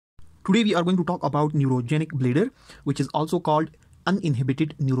Today we are going to talk about neurogenic bladder, which is also called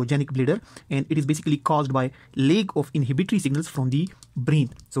uninhibited neurogenic bladder, and it is basically caused by lack of inhibitory signals from the brain.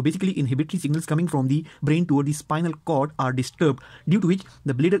 So basically inhibitory signals coming from the brain toward the spinal cord are disturbed, due to which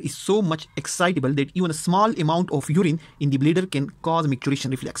the bladder is so much excitable that even a small amount of urine in the bladder can cause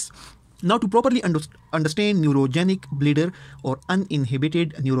micturition reflex. Now, to properly understand neurogenic bladder or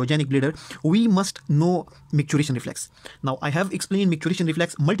uninhibited neurogenic bladder, we must know micturition reflex. Now, I have explained micturition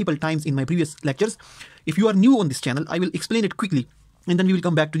reflex multiple times in my previous lectures. If you are new on this channel, I will explain it quickly and then we will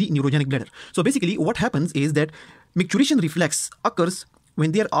come back to the neurogenic bladder. So basically what happens is that micturition reflex occurs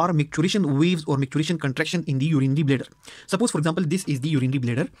when there are micturition waves or micturition contraction in the urinary bladder. Suppose, for example, this is the urinary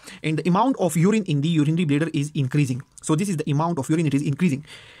bladder and the amount of urine in the urinary bladder is increasing. So this is the amount of urine, it is increasing.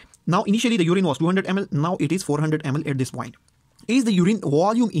 Now, initially the urine was 200 ml, now it is 400 ml at this point. As the urine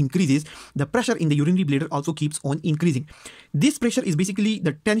volume increases, the pressure in the urinary bladder also keeps on increasing. This pressure is basically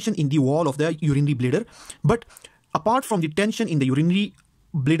the tension in the wall of the urinary bladder. But apart from the tension in the urinary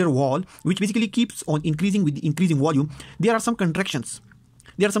bladder wall, which basically keeps on increasing with the increasing volume, there are some contractions.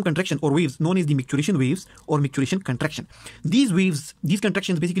 There are some contraction or waves known as the micturition waves or micturition contraction. These waves, these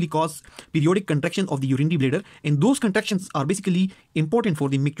contractions basically cause periodic contraction of the urinary bladder, and those contractions are basically important for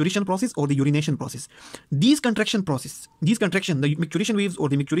the micturition process or the urination process. These contraction, the micturition waves or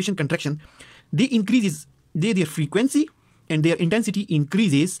the micturition contraction, their frequency and their intensity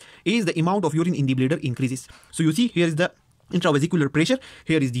increases as the amount of urine in the bladder increases. So you see, here is the intravesicular pressure,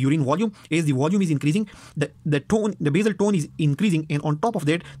 here is the urine volume. As the volume is increasing, the basal tone is increasing, and on top of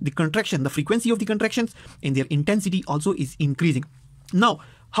that, the frequency of the contractions and their intensity also is increasing. Now,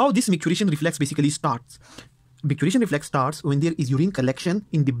 how this micturition reflex basically starts? Micturition reflex starts when there is urine collection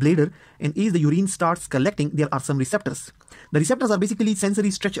in the bladder, and as the urine starts collecting, there are some receptors. The receptors are basically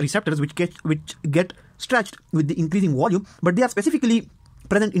sensory stretch receptors which get stretched with the increasing volume, but they are specifically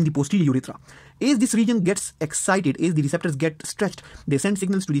present in the posterior urethra. As this region gets excited, as the receptors get stretched, they send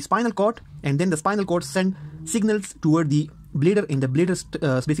signals to the spinal cord, and then the spinal cord send signals toward the bladder, and the bladder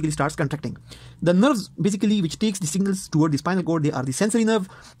basically starts contracting. The nerves basically which takes the signals toward the spinal cord, they are the sensory nerve,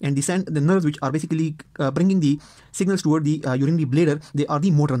 and the nerves which are basically bringing the signals toward the urinary bladder, they are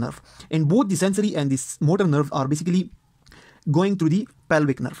the motor nerve. And both the sensory and this motor nerve are basically going through the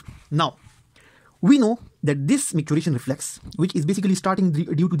pelvic nerve. Now, we know that this micturition reflex, which is basically starting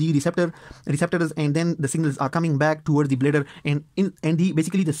due to the receptors, and then the signals are coming back towards the bladder, and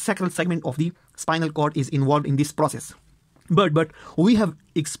basically the sacral segment of the spinal cord is involved in this process. But we have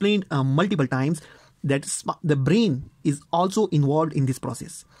explained multiple times that the brain is also involved in this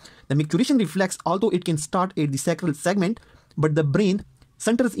process. The micturition reflex, although it can start at the sacral segment, but the brain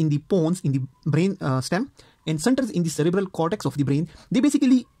centers in the pons in the brain stem and centers in the cerebral cortex of the brain. They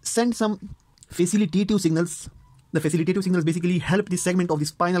basically send some facilitative signals. The facilitative signals basically help this segment of the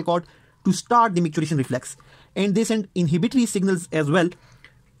spinal cord to start the micturition reflex, and they send inhibitory signals as well,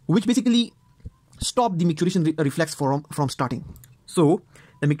 which basically stop the micturition reflex from starting. So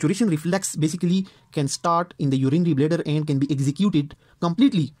the micturition reflex basically can start in the urinary bladder and can be executed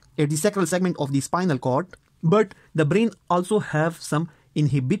completely at the sacral segment of the spinal cord, but the brain also have some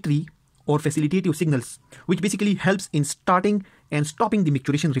inhibitory or facilitative signals which basically helps in starting and stopping the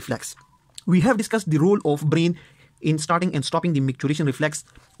micturition reflex. We have discussed the role of brain in starting and stopping the micturition reflex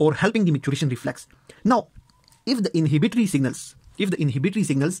or helping the micturition reflex. Now, if the inhibitory signals,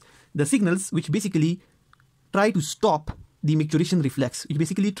 the signals which basically try to stop the micturition reflex,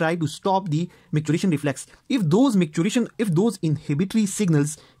 if those inhibitory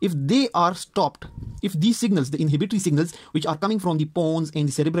signals, if they are stopped, if these signals, the inhibitory signals which are coming from the pons and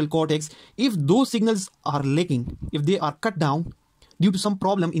the cerebral cortex, if those signals are lacking, if they are cut down due to some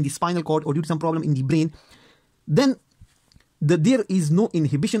problem in the spinal cord or due to some problem in the brain, then there is no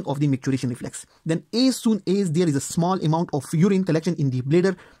inhibition of the micturition reflex. Then as soon as there is a small amount of urine collection in the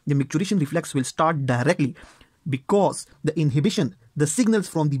bladder, the micturition reflex will start directly, because the inhibition, the signals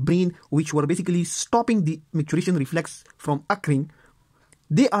from the brain which were basically stopping the micturition reflex from occurring,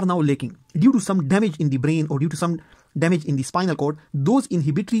 they are now lacking due to some damage in the brain or due to some damage in the spinal cord. Those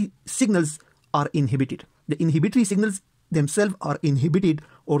inhibitory signals are inhibited. The inhibitory signals themselves are inhibited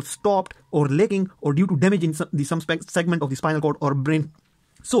or stopped or lacking or due to damage in some segment of the spinal cord or brain.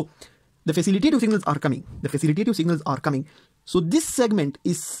 So the facilitative signals are coming. So this segment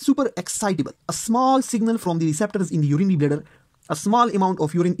is super excitable. A small signal from the receptors in the urinary bladder, a small amount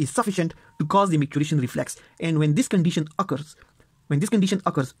of urine is sufficient to cause the micturition reflex. And when this condition occurs, when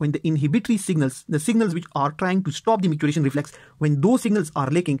the inhibitory signals, the signals which are trying to stop the micturition reflex, when those signals are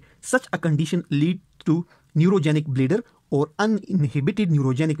lacking, such a condition leads to neurogenic bladder or uninhibited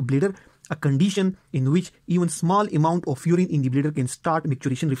neurogenic bladder, a condition in which even small amount of urine in the bladder can start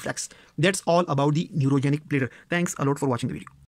micturition reflex. That's all about the neurogenic bladder. Thanks a lot for watching the video.